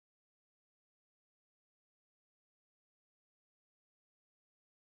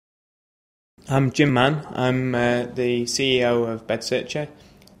I'm Jim Mann. I'm the CEO of bedsearcher.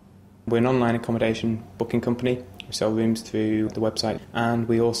 We're an online accommodation booking company. We sell rooms through the website, and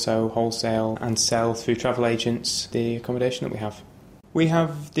we also wholesale and sell through travel agents the accommodation that we have. We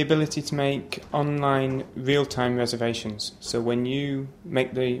have the ability to make online real-time reservations. So when you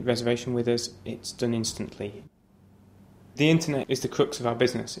make the reservation with us, it's done instantly. The internet is the crux of our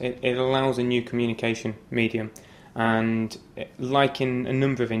business. It allows a new communication medium. And like in a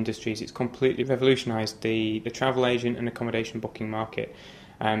number of industries, it's completely revolutionised the travel agent and accommodation booking market.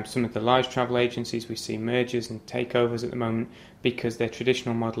 Some of the large travel agencies, we see mergers and takeovers at the moment because their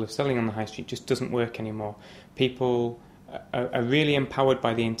traditional model of selling on the high street just doesn't work anymore. People are really empowered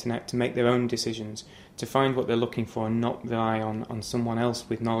by the internet to make their own decisions, to find what they're looking for and not rely on someone else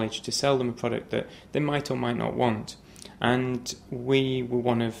with knowledge to sell them a product that they might or might not want. And we were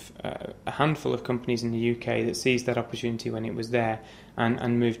one of a handful of companies in the UK that seized that opportunity when it was there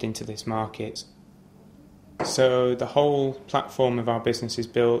and moved into this market. So the whole platform of our business is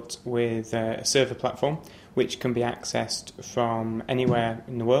built with a server platform which can be accessed from anywhere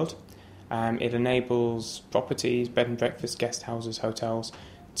in the world. It enables properties, bed and breakfast, guest houses, hotels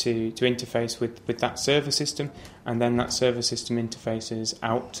to interface with that server system, and then that server system interfaces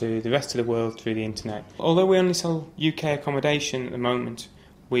out to the rest of the world through the internet. Although we only sell UK accommodation at the moment,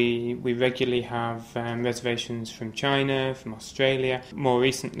 we regularly have reservations from China, from Australia. More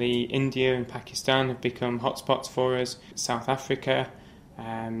recently, India and Pakistan have become hotspots for us, South Africa,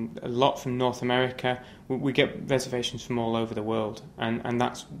 a lot from North America. We get reservations from all over the world, and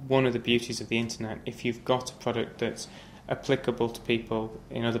that's one of the beauties of the internet. If you've got a product that's applicable to people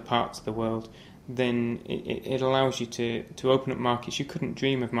in other parts of the world, then it allows you to open up markets you couldn't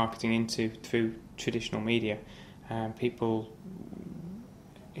dream of marketing into through traditional media. People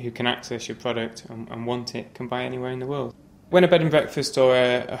who can access your product and want it can buy anywhere in the world. When a bed and breakfast or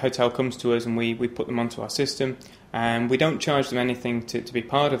a hotel comes to us and we put them onto our system, we don't charge them anything to be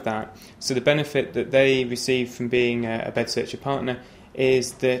part of that. So the benefit that they receive from being a bedsearcher partner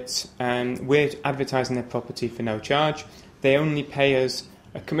is that we're advertising their property for no charge. They only pay us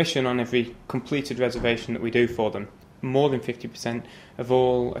a commission on every completed reservation that we do for them. More than 50% of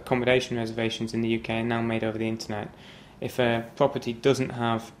all accommodation reservations in the UK are now made over the internet. If a property doesn't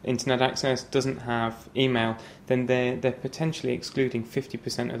have internet access, doesn't have email, then they're potentially excluding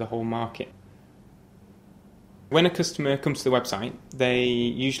 50% of the whole market. When a customer comes to the website, they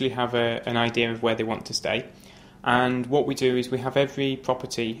usually have an idea of where they want to stay. And what we do is we have every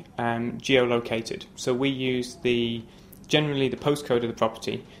property geolocated. So we use generally the postcode of the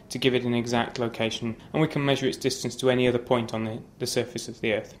property to give it an exact location, and we can measure its distance to any other point on the surface of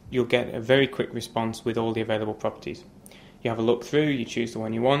the earth. You'll get a very quick response with all the available properties. You have a look through, you choose the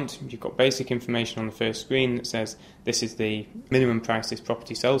one you want. You've got basic information on the first screen that says this is the minimum price this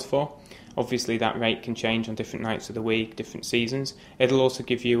property sells for. Obviously that rate can change on different nights of the week, different seasons. It'll also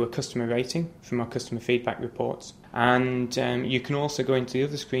give you a customer rating from our customer feedback reports. And you can also go into the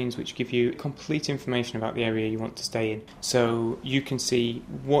other screens which give you complete information about the area you want to stay in. So you can see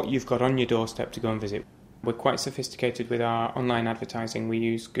what you've got on your doorstep to go and visit. We're quite sophisticated with our online advertising. We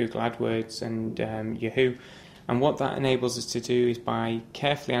use Google AdWords and Yahoo. And what that enables us to do is by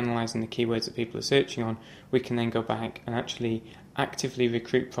carefully analysing the keywords that people are searching on, we can then go back and actually actively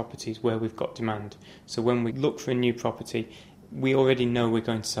recruit properties where we've got demand. So when we look for a new property, we already know we're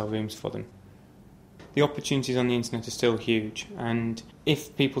going to sell rooms for them. The opportunities on the internet are still huge, and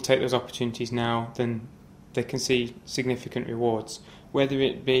if people take those opportunities now, then they can see significant rewards. Whether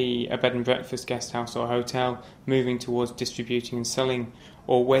it be a bed and breakfast, guest house or hotel moving towards distributing and selling,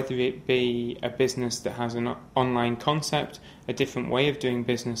 or whether it be a business that has an online concept, a different way of doing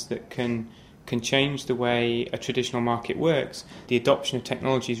business that can change the way a traditional market works, the adoption of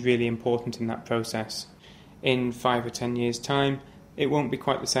technology is really important in that process. In 5 or 10 years' time, it won't be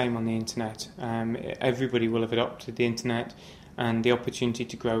quite the same on the internet. Everybody will have adopted the internet, and the opportunity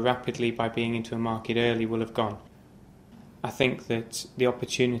to grow rapidly by being into a market early will have gone. I think that the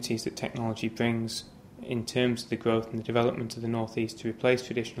opportunities that technology brings in terms of the growth and the development of the North East to replace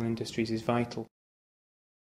traditional industries is vital.